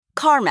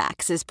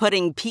CarMax is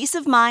putting peace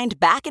of mind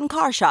back in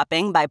car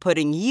shopping by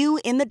putting you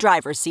in the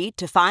driver's seat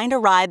to find a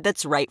ride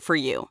that's right for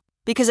you.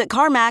 Because at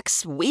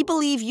CarMax, we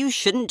believe you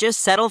shouldn't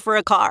just settle for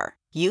a car.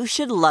 You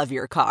should love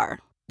your car.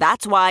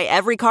 That's why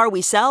every car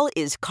we sell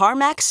is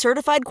CarMax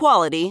certified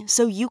quality,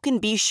 so you can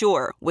be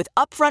sure with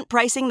upfront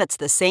pricing that's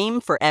the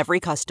same for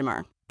every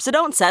customer. So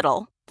don't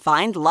settle.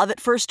 Find love at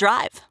first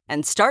drive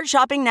and start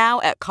shopping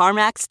now at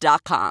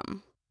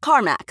CarMax.com.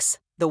 CarMax,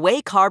 the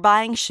way car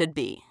buying should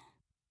be.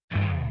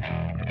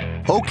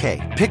 Okay,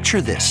 picture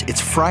this.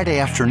 It's Friday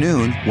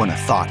afternoon when a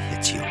thought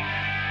hits you.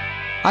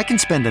 I can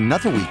spend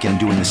another weekend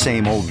doing the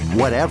same old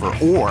whatever,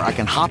 or I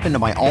can hop into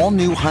my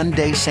all-new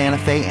Hyundai Santa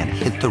Fe and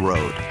hit the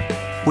road.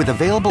 With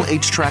available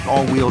H-Track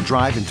all-wheel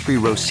drive and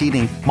 3-row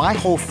seating, my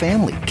whole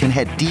family can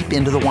head deep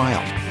into the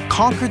wild.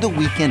 Conquer the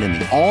weekend in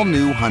the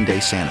all-new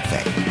Hyundai Santa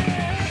Fe.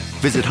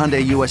 Visit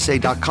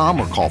HyundaiUSA.com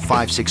or call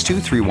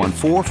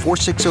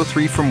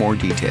 562-314-4603 for more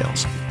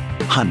details.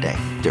 Hyundai,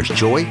 there's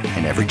joy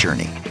in every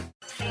journey.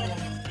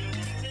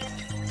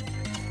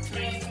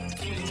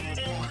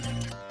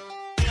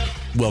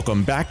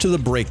 Welcome back to The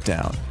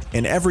Breakdown,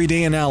 an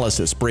everyday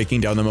analysis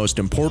breaking down the most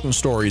important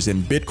stories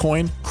in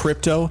Bitcoin,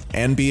 crypto,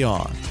 and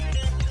beyond.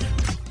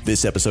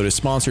 This episode is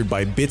sponsored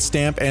by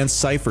Bitstamp and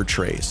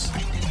CipherTrace.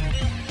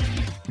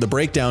 The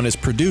Breakdown is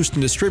produced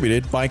and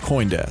distributed by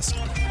CoinDesk.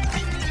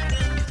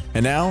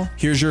 And now,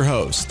 here's your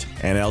host,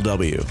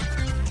 NLW.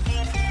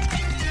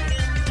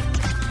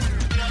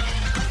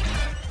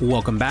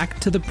 Welcome back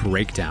to The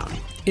Breakdown.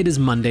 It is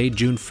Monday,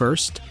 June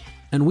 1st,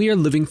 and we are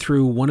living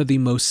through one of the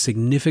most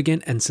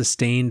significant and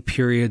sustained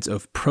periods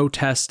of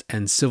protest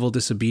and civil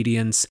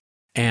disobedience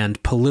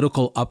and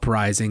political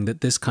uprising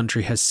that this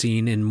country has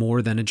seen in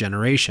more than a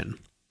generation.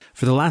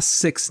 For the last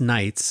 6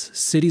 nights,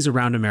 cities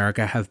around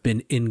America have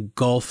been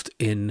engulfed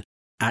in,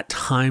 at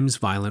times,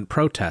 violent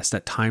protest,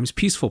 at times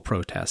peaceful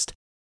protest.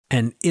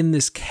 And in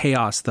this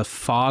chaos, the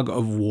fog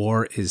of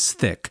war is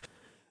thick.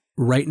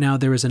 Right now,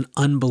 there is an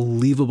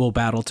unbelievable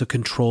battle to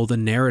control the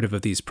narrative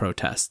of these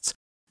protests.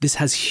 This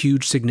has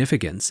huge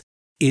significance.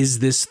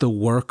 Is this the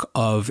work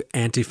of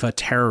Antifa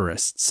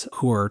terrorists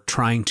who are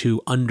trying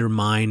to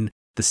undermine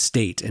the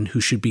state and who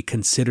should be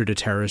considered a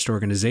terrorist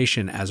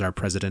organization, as our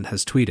president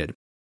has tweeted?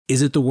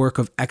 Is it the work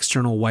of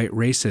external white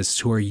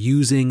racists who are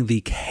using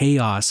the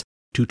chaos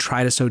to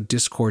try to sow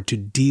discord, to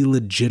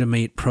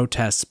delegitimate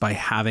protests by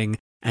having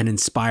and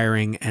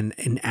inspiring and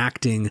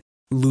enacting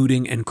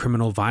looting and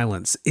criminal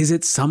violence? Is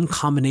it some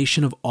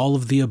combination of all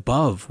of the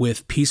above,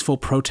 with peaceful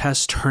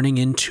protests turning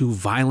into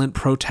violent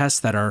protests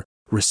that are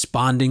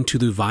responding to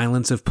the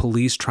violence of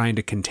police trying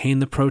to contain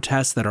the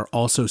protests, that are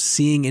also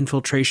seeing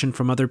infiltration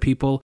from other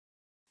people?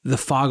 The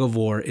fog of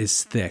war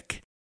is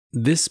thick.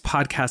 This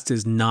podcast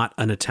is not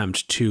an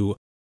attempt to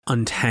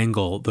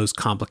untangle those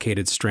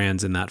complicated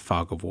strands in that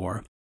fog of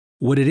war.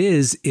 What it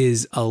is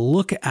a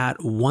look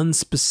at one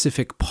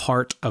specific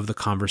part of the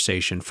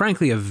conversation,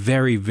 frankly, a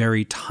very,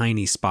 very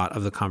tiny spot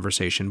of the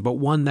conversation, but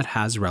one that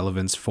has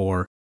relevance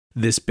for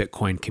this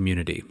Bitcoin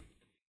community.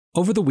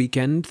 Over the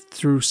weekend,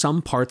 through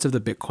some parts of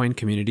the Bitcoin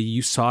community,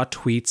 you saw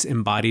tweets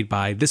embodied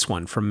by this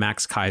one from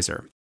Max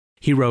Kaiser.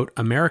 He wrote,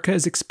 "America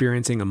is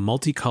experiencing a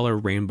multicolor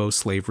rainbow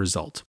slave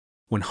result.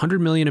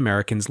 100 million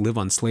Americans live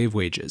on slave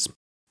wages.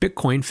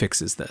 Bitcoin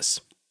fixes this."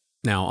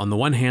 Now, on the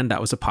one hand,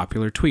 that was a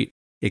popular tweet.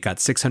 It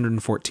got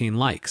 614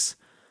 likes.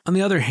 On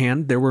the other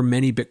hand, there were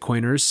many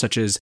Bitcoiners, such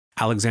as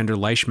Alexander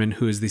Leishman,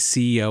 who is the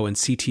CEO and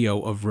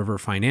CTO of River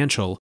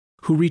Financial,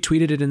 who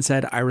retweeted it and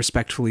said, "I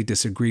respectfully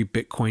disagree.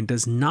 Bitcoin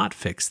does not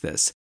fix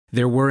this."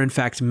 There were, in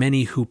fact,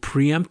 many who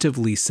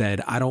preemptively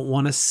said, "I don't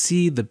want to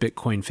see the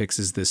Bitcoin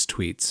fixes this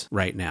tweets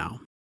right now."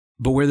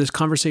 But where this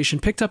conversation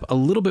picked up a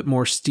little bit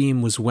more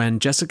steam was when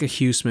Jessica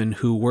Huseman,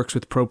 who works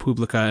with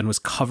ProPublica and was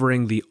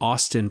covering the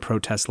Austin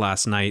protest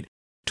last night,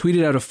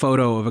 tweeted out a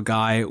photo of a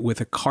guy with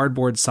a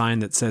cardboard sign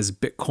that says,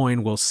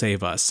 "Bitcoin will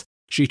save us."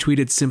 She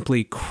tweeted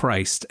simply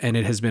 "Christ," and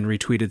it has been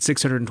retweeted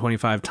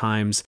 625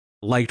 times,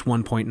 liked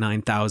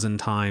 1.9 thousand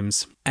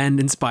times, and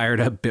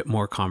inspired a bit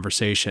more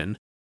conversation.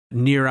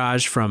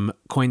 Neeraj from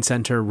Coin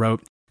Center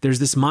wrote, "There's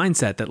this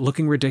mindset that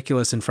looking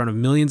ridiculous in front of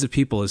millions of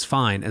people is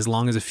fine as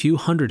long as a few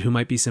hundred who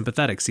might be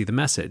sympathetic see the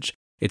message.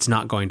 It's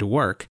not going to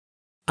work."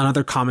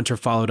 Another commenter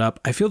followed up,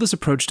 "I feel this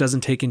approach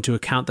doesn't take into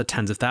account the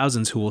tens of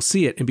thousands who will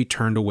see it and be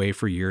turned away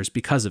for years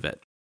because of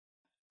it."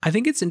 I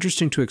think it's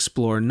interesting to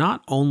explore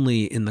not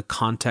only in the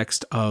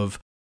context of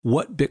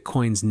what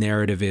Bitcoin's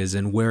narrative is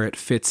and where it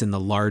fits in the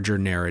larger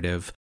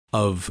narrative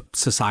of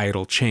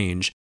societal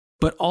change,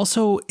 but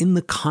also in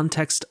the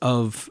context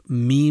of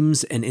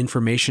memes and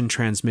information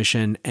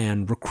transmission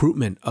and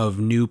recruitment of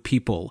new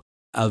people,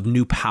 of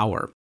new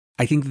power.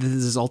 I think this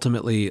is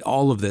ultimately,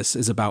 all of this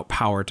is about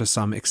power to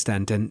some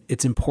extent, and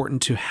it's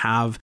important to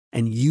have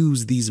and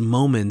use these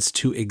moments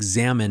to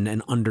examine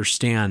and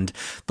understand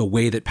the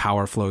way that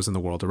power flows in the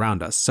world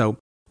around us. So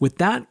with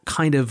that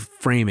kind of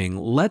framing,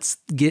 let's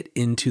get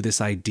into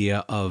this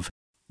idea of,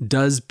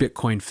 does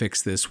Bitcoin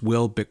fix this?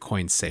 Will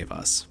Bitcoin save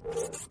us?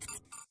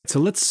 So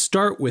let's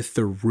start with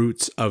the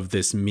roots of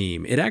this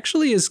meme. It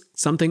actually is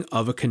something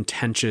of a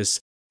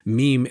contentious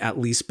meme, at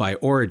least by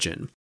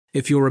origin.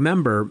 If you'll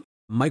remember,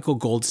 Michael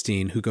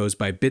Goldstein, who goes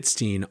by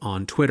Bitstein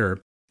on Twitter,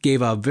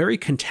 gave a very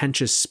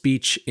contentious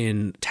speech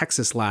in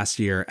Texas last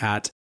year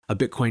at a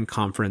Bitcoin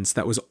conference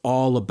that was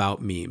all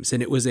about memes.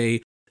 And it was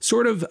a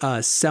sort of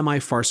a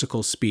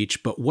semi-farcical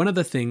speech, but one of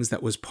the things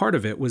that was part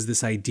of it was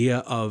this idea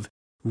of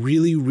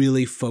really,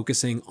 really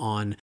focusing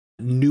on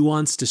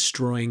nuance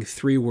destroying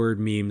 3-word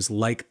memes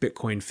like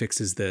Bitcoin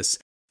fixes this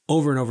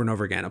over and over and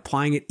over again,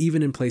 applying it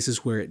even in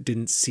places where it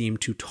didn't seem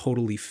to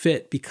totally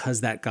fit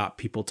because that got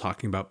people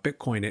talking about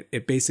Bitcoin.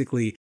 It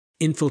basically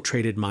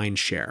infiltrated mind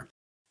share.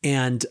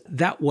 And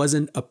that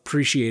wasn't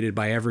appreciated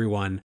by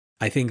everyone.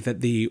 I think that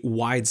the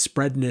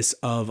widespreadness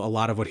of a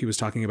lot of what he was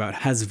talking about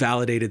has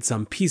validated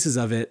some pieces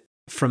of it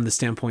from the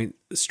standpoint,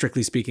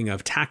 strictly speaking,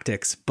 of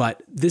tactics.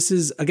 But this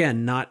is,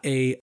 again, not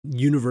a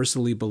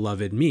universally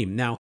beloved meme.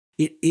 Now,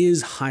 it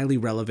is highly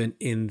relevant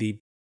in the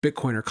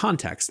Bitcoiner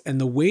context.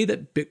 And the way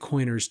that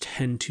Bitcoiners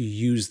tend to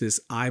use this,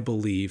 I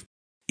believe,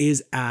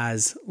 is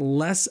as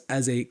less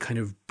as a kind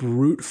of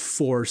brute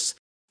force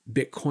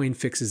Bitcoin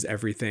fixes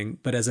everything,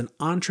 but as an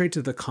entree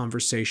to the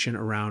conversation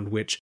around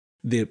which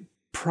the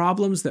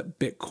problems that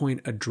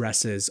Bitcoin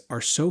addresses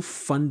are so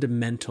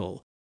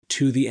fundamental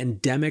to the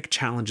endemic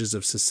challenges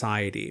of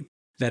society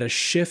that a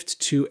shift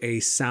to a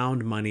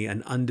sound money,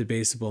 an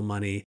undebasable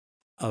money,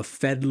 a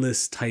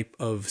Fedless type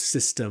of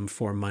system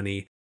for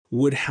money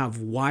would have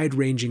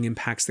wide-ranging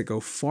impacts that go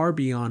far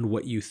beyond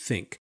what you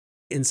think.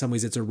 In some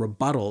ways, it's a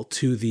rebuttal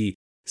to the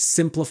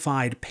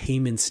simplified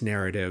payments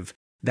narrative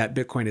that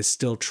Bitcoin is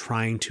still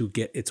trying to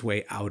get its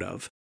way out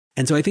of.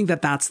 And so I think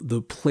that that's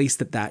the place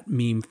that that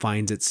meme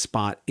finds its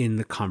spot in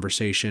the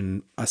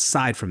conversation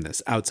aside from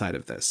this, outside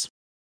of this.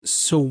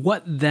 So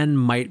what then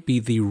might be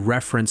the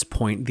reference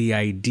point, the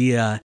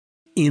idea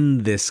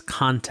in this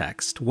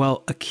context?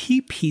 Well, a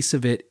key piece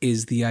of it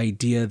is the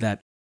idea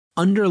that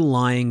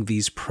underlying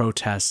these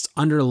protests,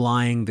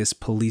 underlying this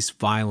police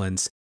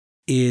violence,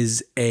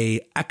 is an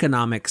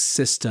economic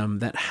system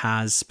that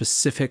has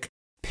specific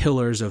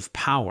pillars of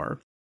power.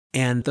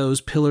 And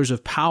those pillars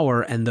of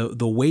power and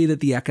the way that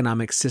the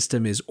economic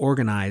system is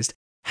organized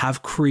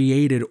have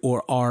created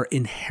or are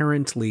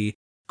inherently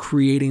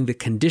creating the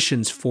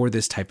conditions for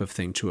this type of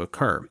thing to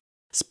occur.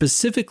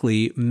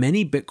 Specifically,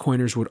 many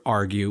Bitcoiners would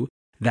argue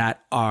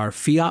that our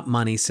fiat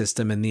money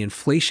system and the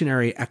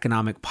inflationary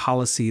economic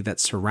policy that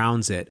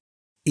surrounds it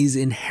is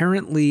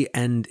inherently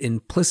and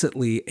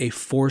implicitly a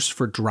force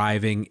for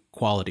driving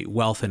equality,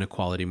 wealth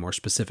inequality more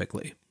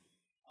specifically.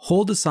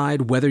 Hold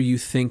aside whether you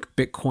think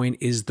Bitcoin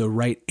is the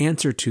right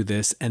answer to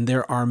this, and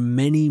there are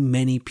many,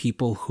 many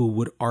people who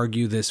would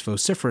argue this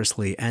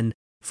vociferously, and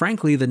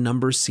frankly, the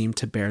numbers seem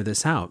to bear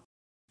this out.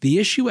 The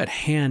issue at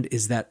hand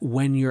is that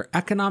when your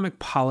economic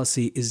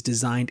policy is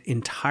designed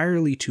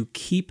entirely to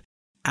keep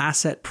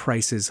asset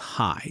prices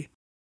high,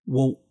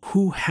 well,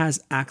 who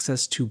has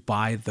access to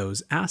buy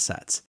those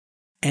assets?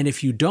 And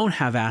if you don't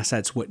have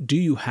assets, what do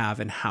you have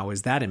and how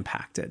is that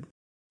impacted?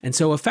 And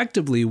so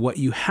effectively, what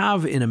you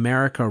have in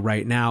America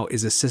right now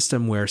is a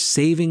system where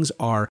savings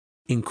are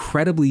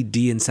incredibly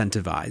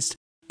de-incentivized.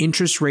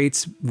 Interest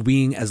rates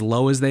being as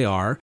low as they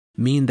are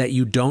mean that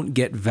you don't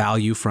get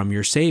value from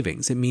your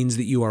savings. It means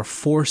that you are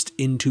forced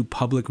into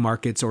public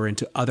markets or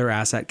into other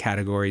asset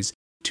categories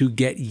to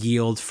get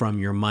yield from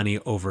your money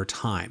over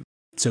time.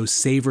 So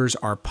savers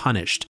are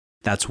punished.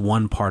 That's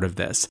one part of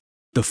this.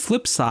 The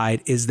flip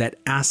side is that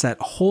asset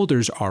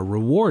holders are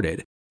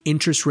rewarded.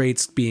 Interest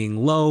rates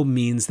being low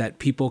means that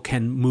people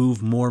can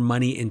move more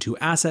money into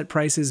asset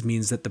prices,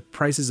 means that the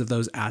prices of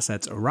those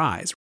assets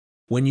arise.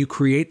 When you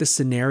create the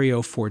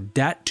scenario for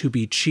debt to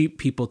be cheap,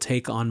 people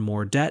take on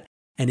more debt,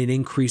 and it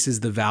increases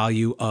the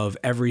value of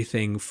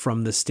everything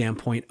from the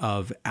standpoint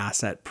of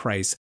asset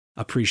price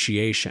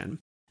appreciation.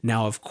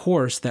 Now, of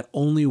course, that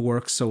only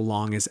works so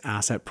long as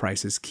asset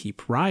prices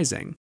keep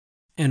rising.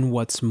 And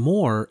what's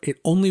more, it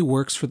only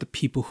works for the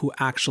people who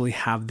actually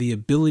have the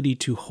ability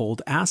to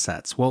hold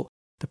assets. Well,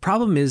 the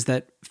problem is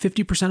that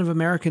 50% of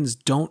Americans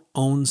don't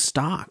own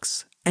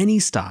stocks, any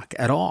stock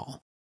at all.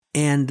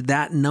 And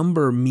that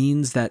number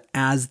means that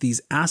as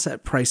these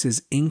asset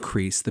prices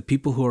increase, the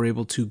people who are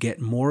able to get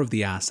more of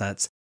the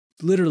assets,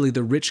 literally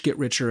the rich get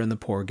richer and the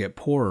poor get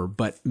poorer,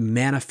 but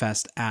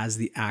manifest as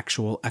the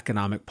actual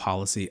economic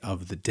policy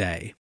of the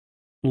day.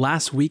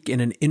 Last week in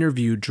an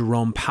interview,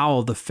 Jerome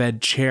Powell, the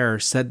Fed chair,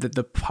 said that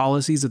the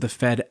policies of the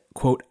Fed,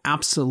 quote,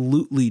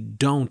 absolutely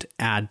don't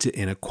add to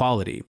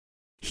inequality.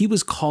 He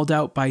was called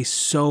out by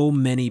so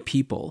many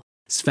people.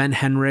 Sven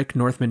Henrik,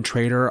 Northman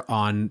Trader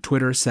on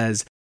Twitter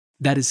says,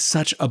 that is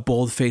such a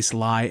bold-faced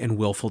lie and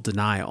willful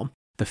denial.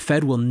 The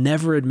Fed will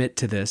never admit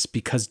to this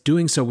because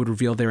doing so would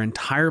reveal their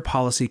entire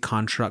policy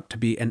construct to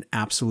be an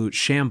absolute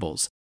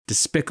shambles,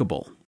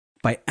 despicable.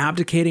 By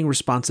abdicating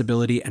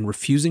responsibility and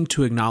refusing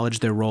to acknowledge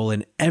their role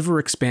in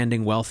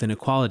ever-expanding wealth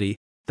inequality,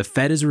 the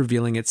Fed is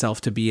revealing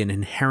itself to be an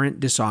inherent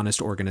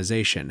dishonest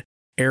organization.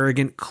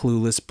 Arrogant,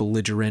 clueless,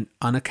 belligerent,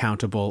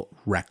 unaccountable,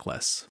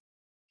 reckless.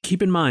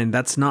 Keep in mind,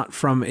 that's not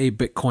from a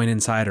Bitcoin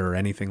insider or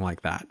anything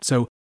like that.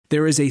 So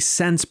there is a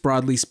sense,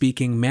 broadly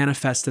speaking,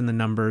 manifest in the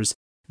numbers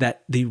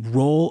that the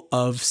role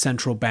of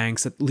central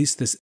banks, at least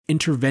this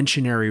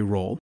interventionary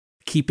role,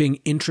 keeping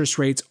interest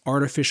rates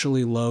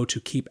artificially low to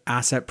keep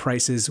asset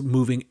prices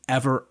moving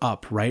ever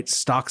up, right?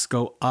 Stocks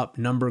go up,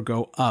 number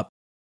go up,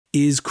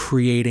 is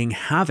creating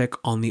havoc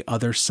on the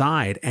other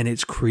side. And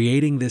it's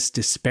creating this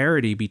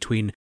disparity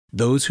between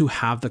those who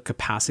have the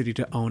capacity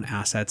to own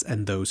assets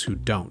and those who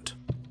don't.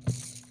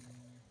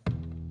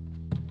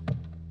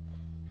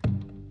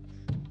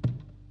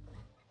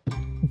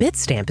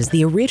 Bitstamp is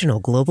the original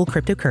global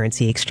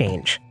cryptocurrency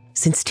exchange.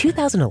 Since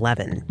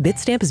 2011,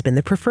 Bitstamp has been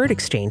the preferred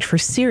exchange for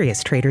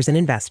serious traders and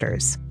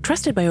investors,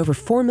 trusted by over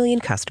 4 million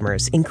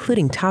customers,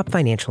 including top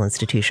financial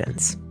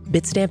institutions.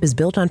 Bitstamp is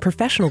built on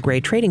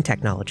professional-grade trading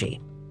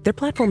technology. Their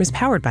platform is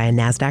powered by a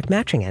NASDAQ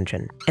matching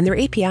engine, and their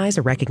APIs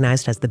are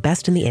recognized as the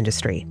best in the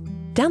industry.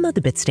 Download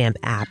the Bitstamp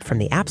app from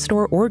the App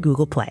Store or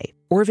Google Play,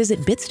 or visit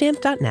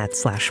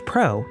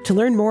bitstamp.net/pro to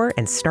learn more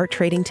and start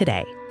trading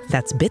today.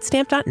 That's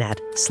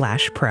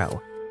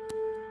bitstamp.net/pro.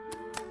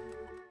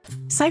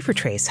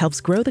 CipherTrace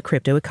helps grow the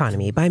crypto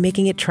economy by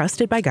making it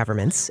trusted by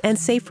governments and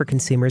safe for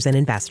consumers and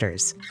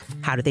investors.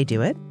 How do they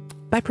do it?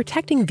 By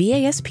protecting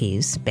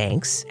VASPs,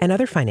 banks, and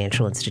other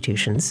financial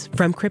institutions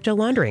from crypto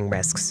laundering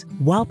risks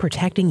while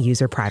protecting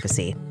user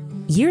privacy.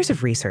 Years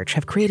of research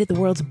have created the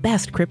world's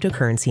best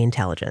cryptocurrency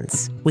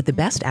intelligence with the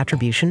best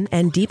attribution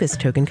and deepest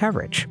token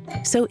coverage.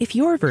 So if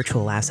your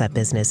virtual asset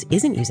business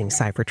isn't using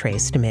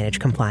CipherTrace to manage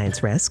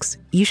compliance risks,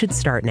 you should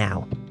start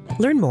now.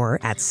 Learn more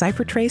at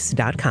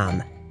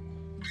CipherTrace.com.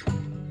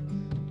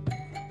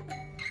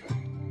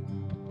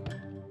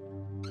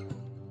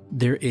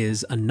 There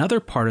is another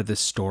part of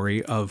this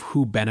story of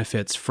who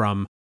benefits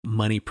from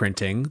money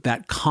printing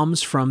that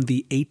comes from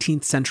the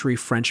 18th century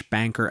French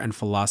banker and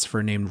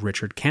philosopher named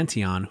Richard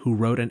Cantillon, who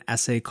wrote an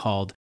essay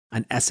called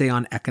An Essay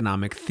on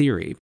Economic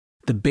Theory,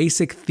 the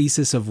basic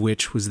thesis of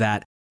which was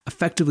that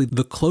effectively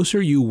the closer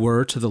you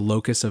were to the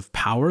locus of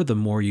power, the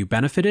more you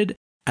benefited,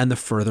 and the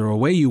further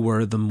away you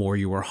were, the more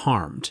you were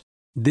harmed.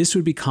 This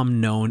would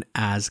become known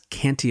as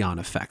Cantillon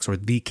effects, or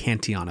the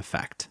Cantillon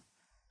effect.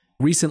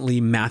 Recently,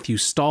 Matthew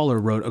Stoller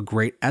wrote a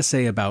great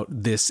essay about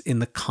this in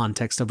the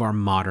context of our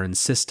modern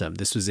system.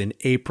 This was in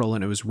April,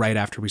 and it was right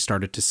after we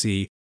started to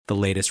see the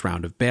latest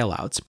round of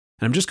bailouts.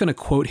 And I'm just going to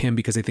quote him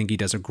because I think he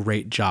does a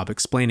great job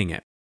explaining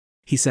it.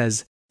 He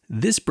says,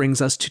 "This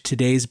brings us to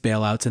today's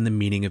bailouts and the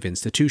meaning of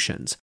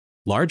institutions.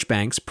 Large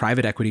banks,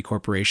 private equity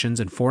corporations,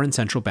 and foreign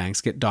central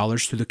banks get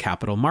dollars through the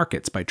capital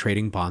markets by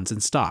trading bonds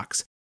and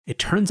stocks. It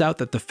turns out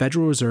that the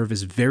Federal Reserve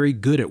is very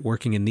good at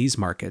working in these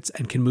markets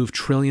and can move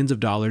trillions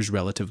of dollars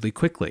relatively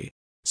quickly.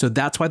 So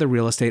that's why the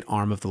real estate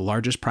arm of the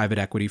largest private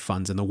equity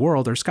funds in the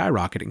world are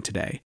skyrocketing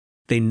today.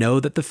 They know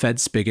that the Fed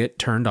spigot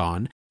turned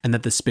on and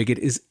that the spigot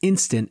is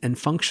instant and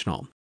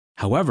functional.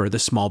 However, the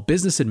Small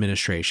Business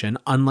Administration,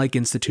 unlike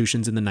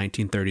institutions in the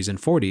 1930s and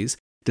 40s,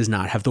 does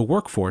not have the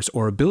workforce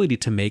or ability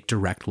to make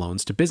direct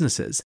loans to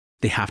businesses.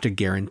 They have to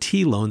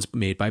guarantee loans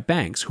made by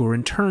banks, who are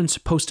in turn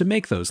supposed to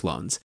make those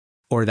loans.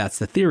 Or that's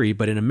the theory,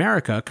 but in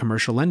America,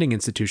 commercial lending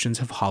institutions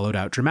have hollowed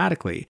out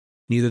dramatically.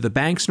 Neither the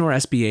banks nor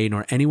SBA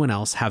nor anyone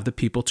else have the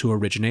people to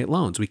originate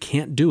loans. We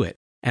can't do it,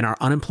 and our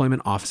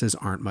unemployment offices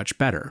aren't much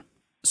better.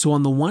 So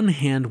on the one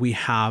hand, we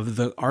have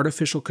the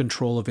artificial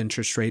control of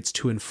interest rates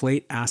to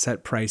inflate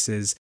asset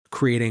prices,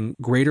 creating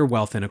greater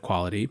wealth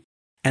inequality.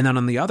 And then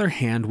on the other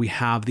hand, we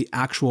have the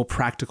actual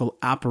practical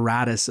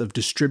apparatus of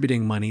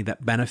distributing money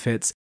that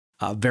benefits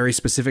a very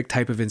specific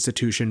type of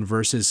institution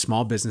versus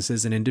small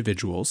businesses and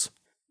individuals.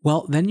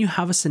 Well, then you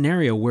have a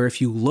scenario where if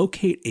you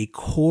locate a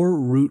core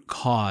root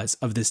cause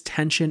of this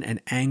tension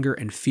and anger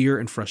and fear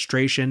and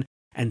frustration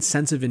and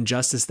sense of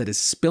injustice that is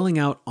spilling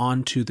out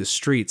onto the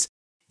streets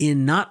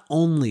in not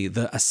only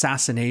the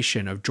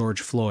assassination of George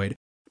Floyd,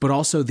 but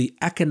also the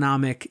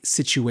economic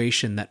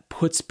situation that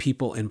puts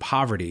people in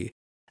poverty,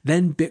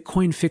 then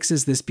Bitcoin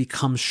Fixes This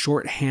becomes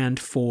shorthand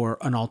for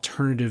an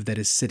alternative that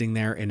is sitting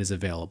there and is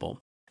available.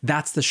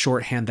 That's the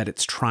shorthand that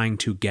it's trying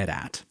to get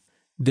at.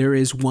 There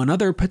is one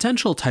other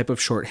potential type of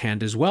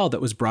shorthand as well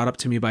that was brought up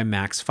to me by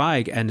Max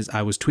Feig, and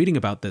I was tweeting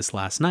about this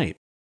last night,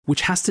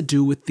 which has to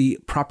do with the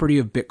property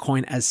of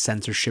Bitcoin as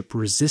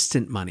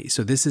censorship-resistant money.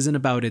 So this isn't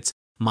about its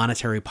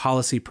monetary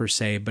policy per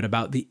se, but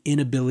about the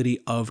inability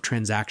of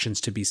transactions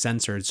to be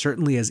censored,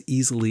 certainly as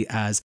easily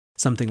as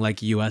something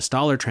like US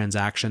dollar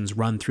transactions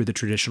run through the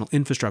traditional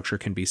infrastructure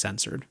can be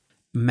censored.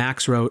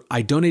 Max wrote,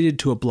 "I donated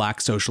to a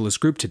Black socialist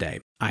group today.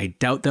 I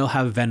doubt they'll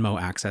have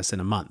Venmo access in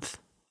a month."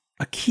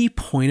 A key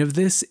point of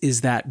this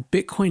is that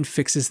Bitcoin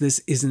Fixes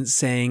This isn't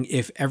saying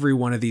if every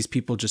one of these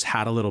people just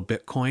had a little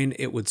Bitcoin,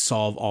 it would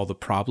solve all the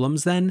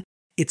problems then.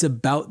 It's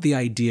about the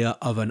idea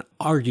of an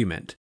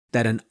argument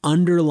that an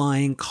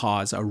underlying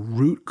cause, a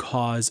root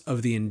cause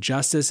of the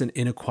injustice and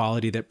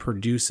inequality that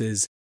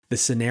produces the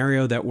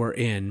scenario that we're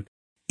in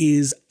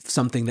is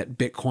something that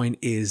Bitcoin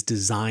is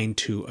designed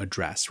to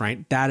address,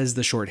 right? That is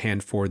the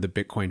shorthand for the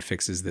Bitcoin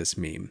Fixes This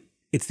meme.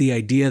 It's the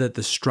idea that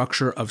the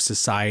structure of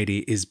society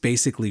is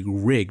basically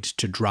rigged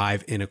to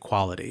drive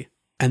inequality,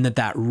 and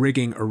that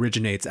rigging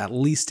originates at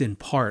least in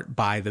part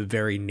by the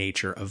very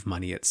nature of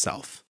money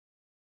itself.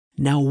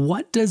 Now,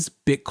 what does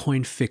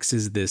Bitcoin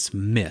Fixes This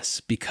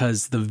miss?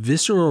 Because the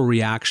visceral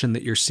reaction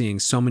that you're seeing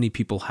so many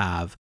people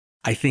have,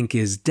 I think,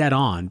 is dead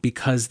on,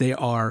 because they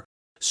are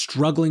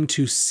struggling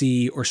to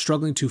see or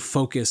struggling to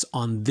focus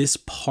on this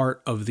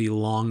part of the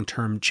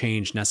long-term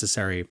change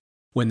necessary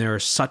when there are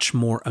such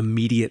more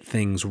immediate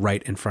things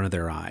right in front of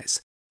their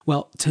eyes.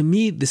 Well, to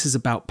me, this is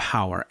about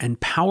power, and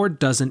power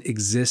doesn't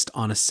exist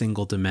on a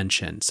single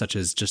dimension, such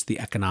as just the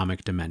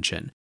economic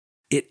dimension.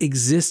 It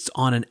exists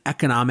on an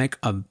economic,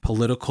 a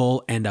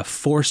political, and a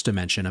force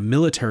dimension, a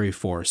military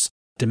force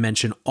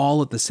dimension,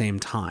 all at the same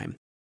time.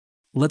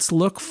 Let's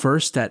look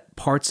first at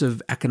parts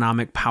of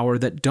economic power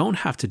that don't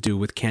have to do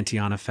with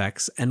Cantillon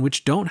effects and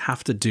which don't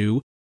have to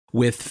do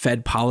with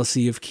Fed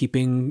policy of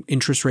keeping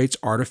interest rates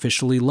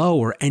artificially low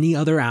or any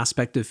other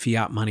aspect of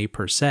fiat money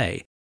per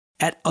se.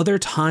 At other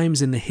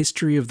times in the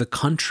history of the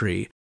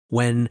country,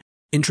 when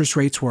interest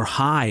rates were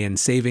high and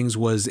savings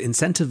was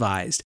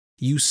incentivized,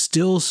 you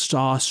still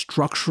saw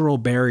structural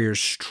barriers,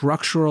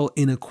 structural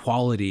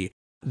inequality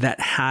that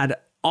had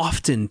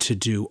often to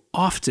do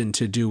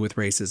with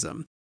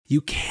racism.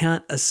 You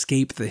can't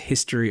escape the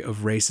history of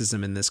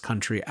racism in this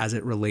country as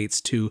it relates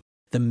to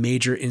the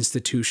major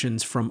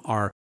institutions, from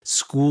our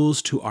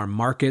schools to our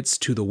markets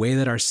to the way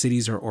that our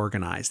cities are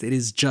organized. It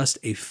is just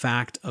a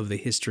fact of the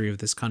history of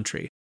this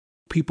country.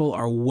 People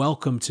are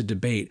welcome to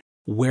debate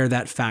where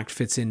that fact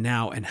fits in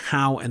now and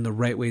how and the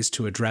right ways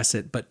to address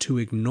it, but to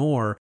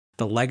ignore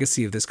the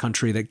legacy of this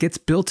country that gets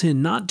built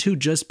in not to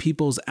just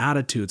people's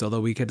attitudes,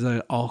 although we could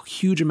say a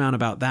huge amount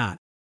about that,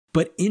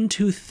 but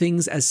into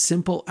things as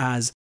simple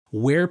as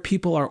where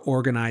people are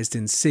organized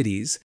in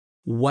cities,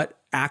 what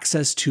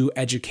access to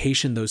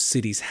education those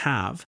cities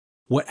have,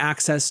 what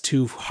access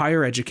to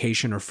higher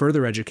education or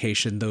further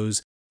education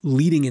those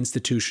leading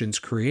institutions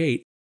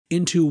create,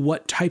 into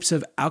what types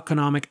of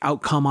economic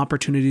outcome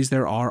opportunities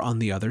there are on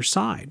the other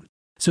side.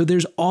 So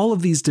there's all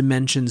of these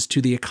dimensions to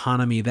the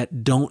economy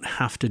that don't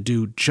have to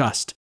do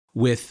just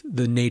with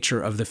the nature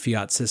of the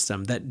fiat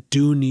system, that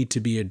do need to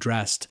be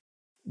addressed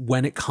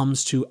when it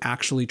comes to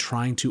actually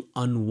trying to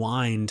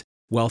unwind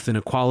wealth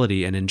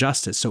inequality and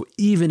injustice. So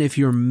even if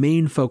your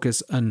main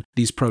focus on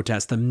these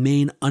protests, the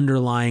main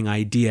underlying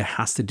idea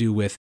has to do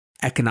with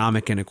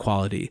economic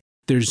inequality,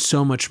 there's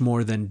so much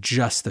more than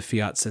just the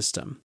fiat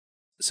system.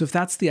 So if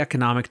that's the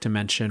economic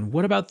dimension,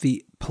 what about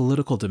the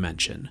political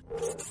dimension?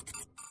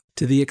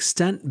 To the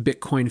extent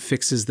Bitcoin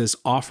Fixes This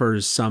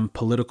offers some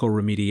political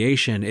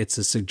remediation, it's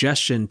a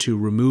suggestion to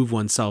remove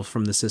oneself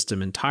from the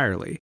system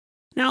entirely.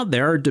 Now,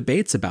 there are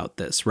debates about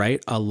this,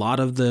 right? A lot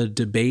of the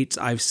debates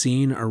I've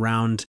seen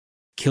around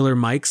Killer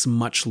Mike's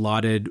much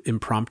lauded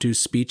impromptu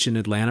speech in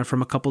Atlanta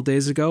from a couple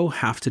days ago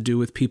have to do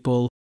with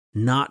people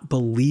not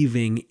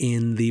believing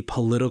in the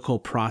political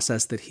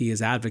process that he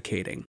is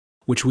advocating,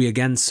 which we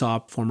again saw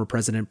former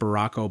President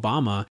Barack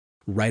Obama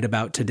write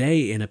about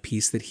today in a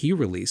piece that he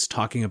released,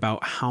 talking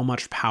about how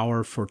much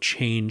power for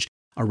change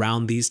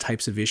around these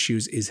types of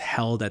issues is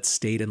held at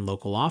state and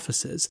local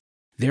offices.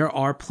 There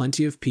are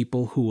plenty of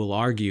people who will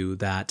argue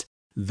that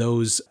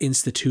those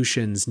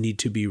institutions need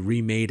to be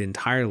remade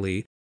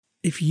entirely.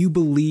 If you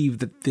believe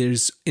that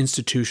these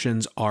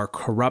institutions are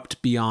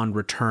corrupt beyond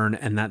return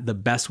and that the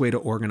best way to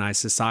organize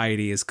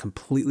society is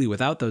completely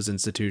without those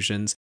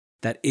institutions,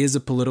 that is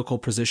a political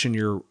position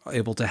you're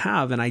able to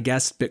have. And I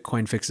guess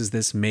Bitcoin Fixes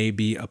This may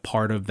be a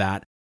part of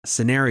that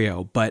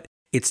scenario, but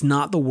it's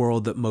not the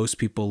world that most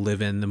people live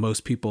in, that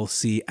most people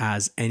see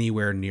as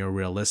anywhere near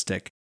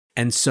realistic.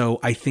 And so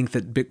I think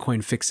that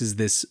Bitcoin Fixes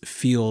This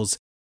feels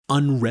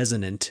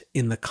unresonant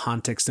in the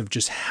context of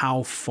just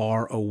how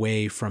far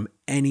away from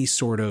any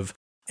sort of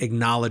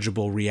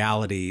acknowledgeable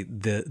reality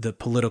the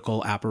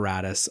political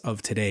apparatus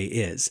of today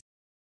is.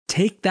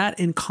 Take that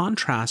in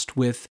contrast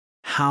with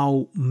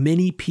how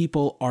many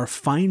people are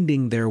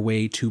finding their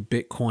way to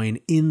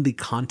Bitcoin in the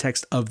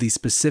context of the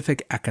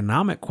specific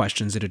economic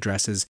questions it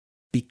addresses,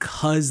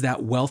 because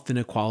that wealth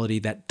inequality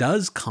that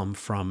does come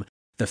from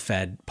the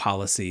Fed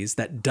policies,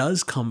 that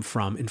does come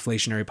from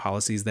inflationary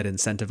policies that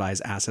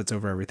incentivize assets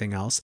over everything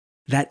else,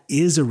 that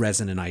is a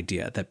resonant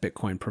idea that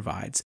Bitcoin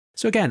provides.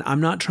 So again, I'm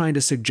not trying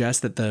to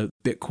suggest that the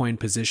Bitcoin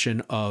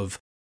position of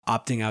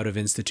opting out of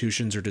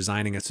institutions or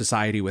designing a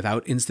society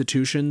without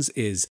institutions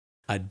is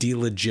a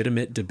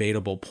delegitimate,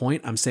 debatable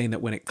point. I'm saying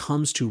that when it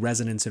comes to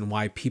resonance and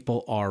why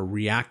people are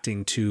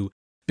reacting to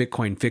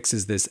Bitcoin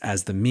Fixes This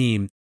as the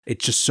meme,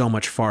 it's just so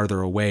much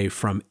farther away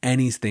from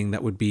anything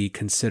that would be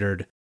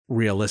considered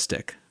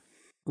realistic.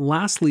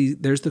 Lastly,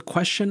 there's the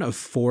question of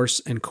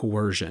force and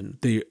coercion.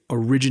 The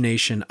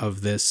origination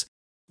of this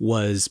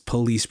was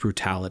police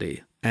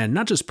brutality, and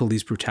not just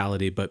police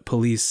brutality, but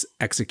police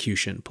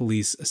execution,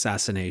 police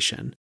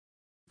assassination,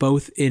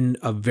 both in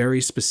a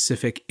very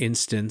specific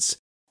instance,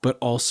 but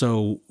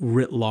also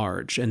writ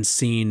large and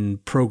seen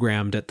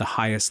programmed at the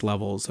highest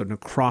levels and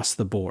across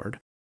the board.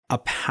 A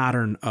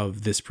pattern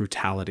of this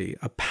brutality,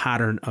 a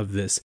pattern of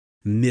this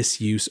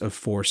misuse of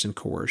force and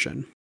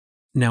coercion.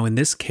 Now, in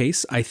this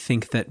case, I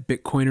think that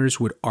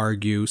Bitcoiners would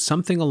argue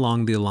something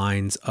along the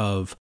lines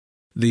of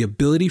The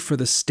ability for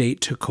the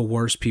state to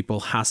coerce people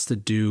has to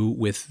do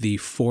with the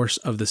force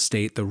of the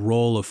state, the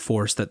role of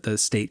force that the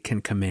state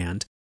can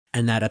command,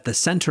 and that at the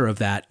center of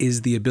that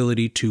is the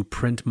ability to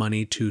print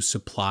money to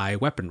supply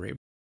weaponry.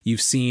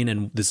 You've seen,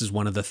 and this is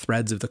one of the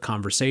threads of the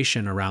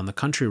conversation around the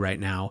country right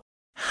now,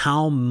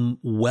 how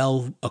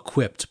well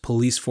equipped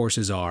police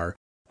forces are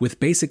with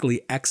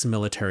basically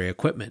ex-military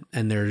equipment.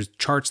 And there's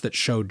charts that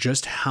show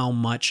just how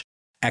much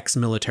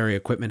ex-military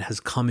equipment has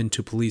come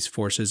into police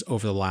forces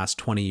over the last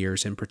 20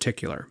 years in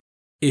particular.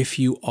 If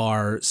you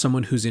are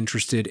someone who's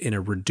interested in a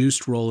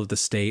reduced role of the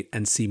state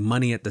and see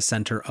money at the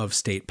center of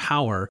state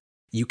power,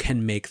 you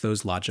can make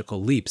those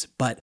logical leaps.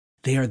 But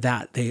they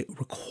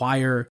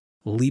require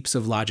leaps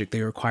of logic.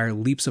 They require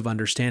leaps of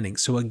understanding.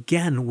 So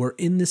again, we're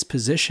in this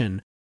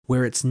position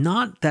where it's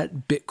not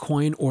that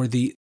Bitcoin or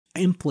the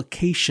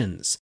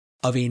implications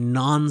of a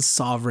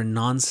non-sovereign,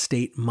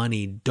 non-state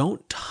money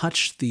don't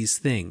touch these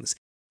things.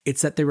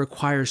 It's that they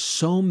require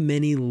so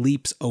many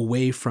leaps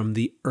away from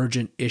the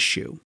urgent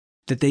issue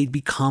that they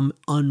become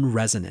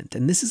unresonant.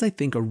 And this is, I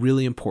think, a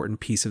really important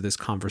piece of this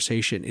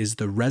conversation is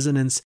the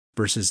resonance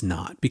versus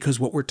not. Because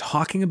what we're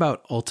talking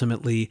about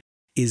ultimately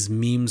is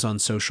memes on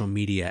social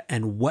media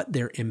and what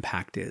their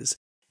impact is.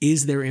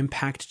 Is their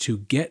impact to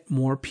get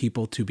more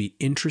people to be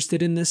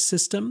interested in this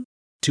system,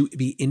 to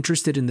be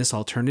interested in this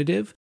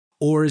alternative?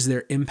 Or is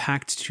their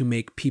impact to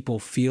make people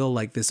feel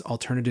like this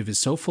alternative is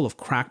so full of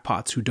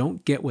crackpots who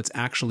don't get what's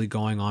actually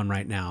going on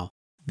right now,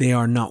 they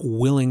are not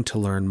willing to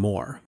learn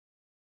more?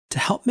 To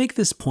help make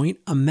this point,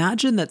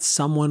 imagine that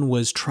someone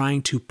was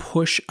trying to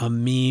push a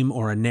meme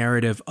or a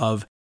narrative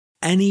of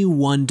any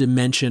one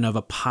dimension of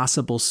a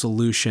possible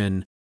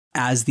solution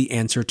as the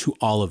answer to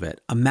all of it.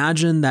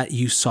 Imagine that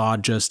you saw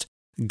just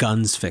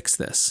guns fix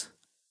this.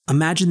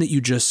 Imagine that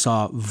you just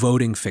saw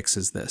voting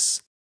fixes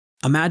this.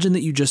 Imagine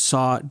that you just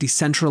saw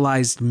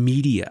decentralized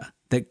media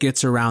that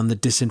gets around the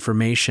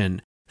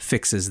disinformation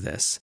fixes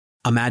this.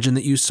 Imagine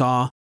that you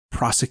saw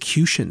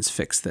prosecutions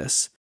fix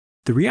this.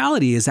 The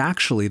reality is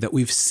actually that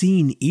we've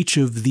seen each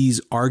of these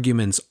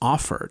arguments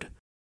offered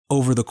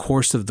over the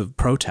course of the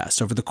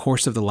protests, over the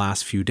course of the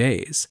last few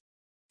days.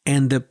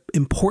 And the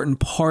important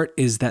part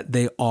is that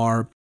they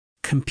are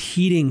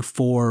competing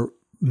for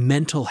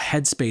mental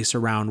headspace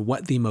around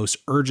what the most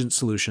urgent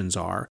solutions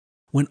are,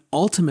 when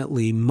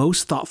ultimately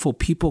most thoughtful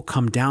people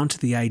come down to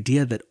the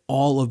idea that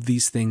all of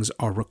these things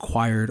are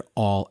required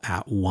all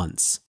at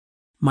once.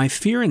 My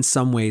fear in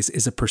some ways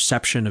is a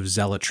perception of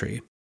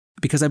zealotry,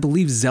 because I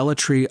believe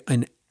zealotry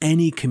in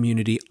any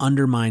community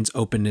undermines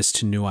openness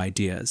to new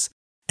ideas.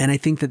 And I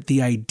think that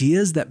the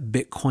ideas that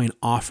Bitcoin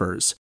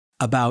offers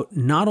about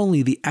not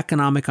only the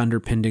economic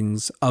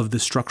underpinnings of the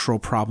structural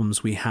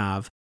problems we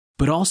have,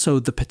 but also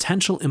the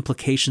potential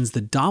implications,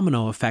 the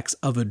domino effects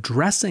of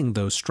addressing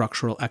those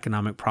structural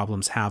economic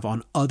problems have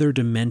on other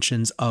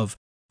dimensions of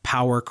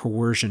power,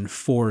 coercion,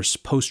 force,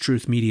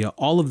 post-truth media,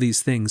 all of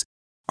these things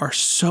are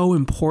so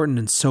important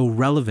and so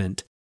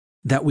relevant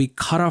that we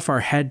cut off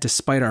our head to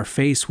spite our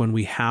face when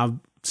we have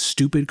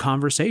stupid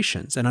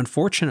conversations. And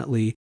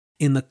unfortunately,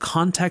 in the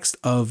context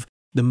of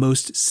the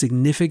most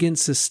significant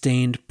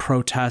sustained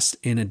protest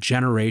in a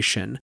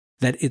generation,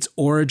 that its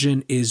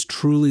origin is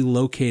truly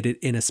located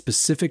in a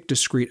specific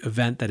discrete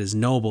event that is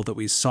knowable that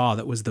we saw,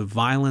 that was the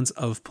violence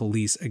of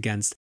police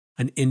against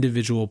an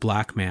individual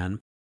black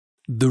man.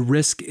 The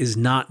risk is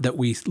not that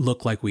we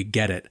look like we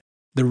get it.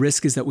 The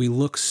risk is that we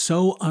look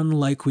so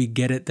unlike we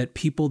get it that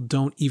people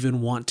don't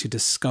even want to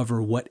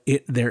discover what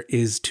there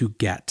is to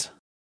get.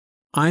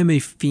 I'm a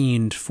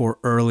fiend for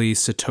early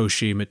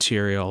Satoshi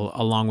material,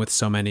 along with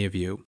so many of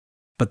you.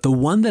 But the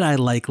one that I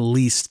like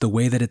least, the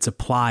way that it's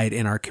applied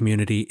in our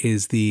community,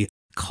 is the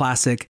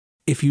classic,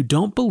 if you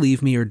don't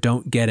believe me or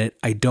don't get it,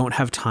 I don't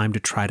have time to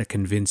try to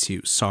convince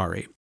you,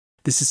 sorry.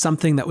 This is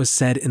something that was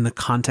said in the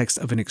context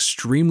of an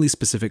extremely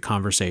specific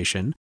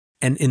conversation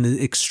and in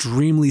the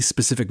extremely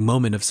specific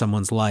moment of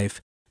someone's life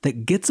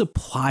that gets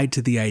applied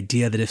to the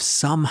idea that if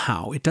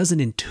somehow it doesn't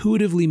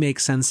intuitively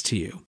make sense to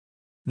you,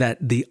 that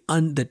the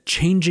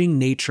changing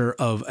nature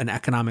of an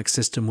economic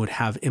system would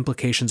have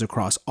implications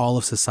across all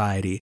of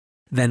society,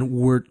 then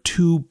we're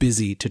too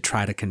busy to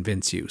try to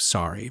convince you,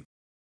 sorry.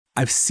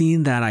 I've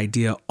seen that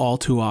idea all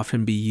too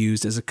often be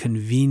used as a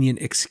convenient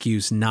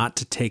excuse not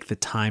to take the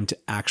time to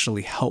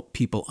actually help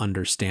people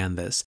understand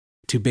this,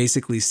 to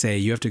basically say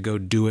you have to go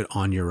do it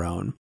on your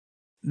own.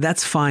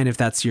 That's fine if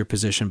that's your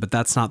position, but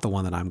that's not the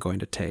one that I'm going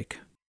to take.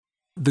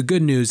 The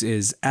good news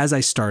is, as I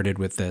started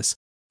with this,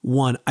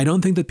 one, I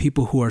don't think that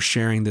people who are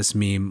sharing this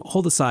meme,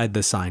 hold aside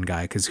the sign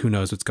guy, because who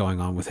knows what's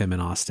going on with him in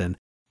Austin.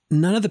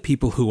 None of the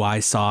people who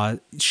I saw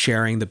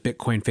sharing the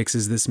Bitcoin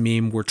fixes this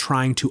meme were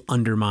trying to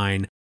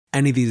undermine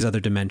any of these other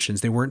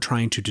dimensions. They weren't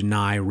trying to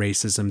deny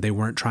racism. They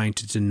weren't trying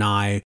to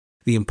deny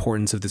the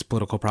importance of this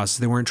political process.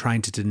 They weren't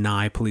trying to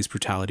deny police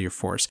brutality or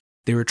force.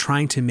 They were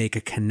trying to make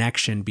a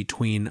connection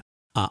between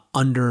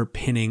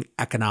underpinning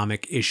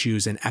economic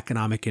issues and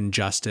economic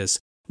injustice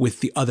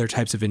with the other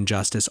types of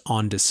injustice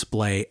on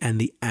display and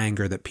the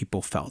anger that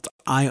people felt.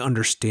 I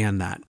understand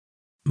that.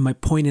 My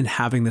point in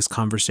having this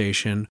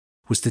conversation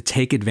was to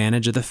take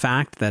advantage of the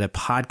fact that a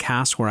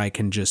podcast where I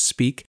can just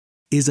speak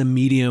is a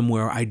medium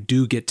where I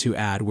do get to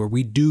add, where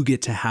we do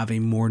get to have a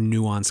more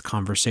nuanced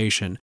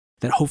conversation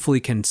that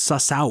hopefully can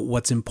suss out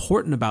what's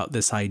important about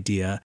this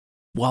idea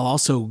while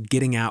also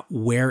getting at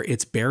where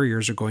its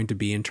barriers are going to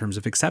be in terms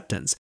of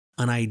acceptance.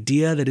 An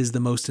idea that is the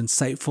most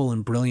insightful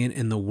and brilliant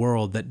in the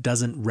world that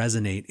doesn't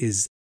resonate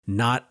is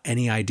not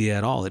any idea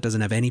at all. It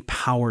doesn't have any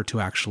power to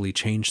actually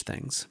change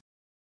things.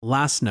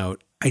 Last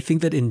note, I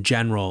think that in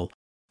general,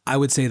 I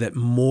would say that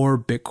more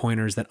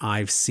Bitcoiners that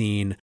I've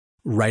seen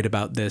write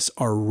about this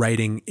are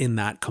writing in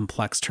that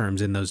complex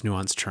terms, in those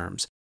nuanced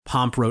terms.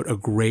 Pomp wrote a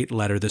great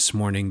letter this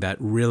morning that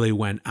really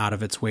went out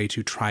of its way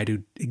to try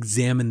to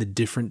examine the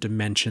different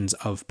dimensions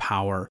of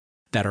power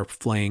that are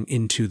playing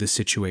into the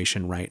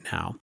situation right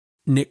now.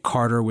 Nick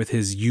Carter, with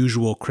his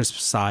usual crisp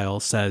style,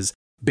 says,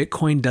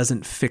 Bitcoin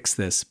doesn't fix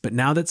this, but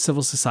now that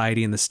civil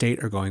society and the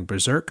state are going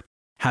berserk,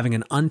 having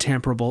an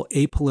untamperable,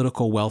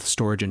 apolitical wealth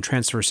storage and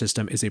transfer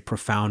system is a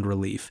profound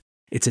relief.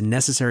 It's a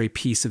necessary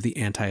piece of the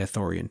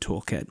anti-authorian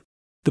toolkit.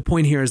 The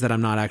point here is that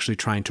I'm not actually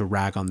trying to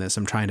rag on this.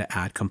 I'm trying to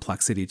add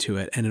complexity to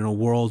it. And in a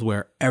world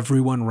where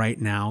everyone right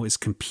now is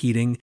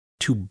competing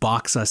to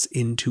box us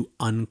into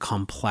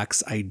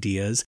uncomplex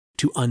ideas,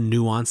 to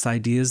unnuanced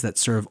ideas that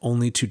serve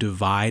only to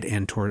divide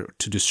and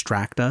to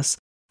distract us,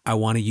 I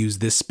want to use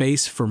this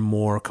space for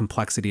more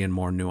complexity and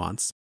more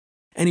nuance.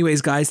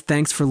 Anyways, guys,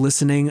 thanks for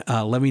listening.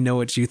 Let me know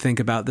what you think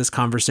about this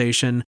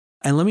conversation.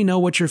 And let me know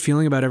what you're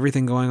feeling about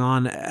everything going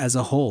on as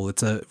a whole.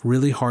 It's a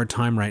really hard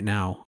time right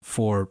now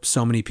for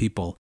so many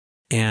people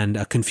and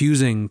a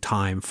confusing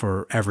time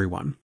for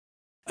everyone.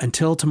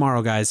 Until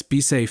tomorrow, guys,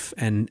 be safe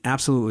and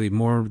absolutely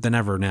more than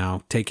ever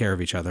now, take care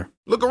of each other.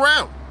 Look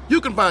around.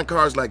 You can find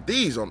cars like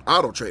these on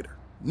AutoTrader.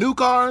 New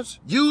cars,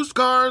 used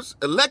cars,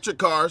 electric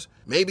cars,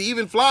 maybe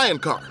even flying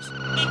cars.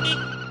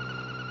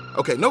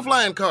 Okay, no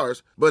flying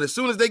cars, but as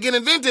soon as they get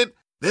invented,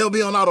 they'll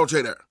be on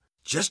AutoTrader.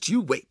 Just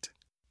you wait.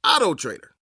 AutoTrader.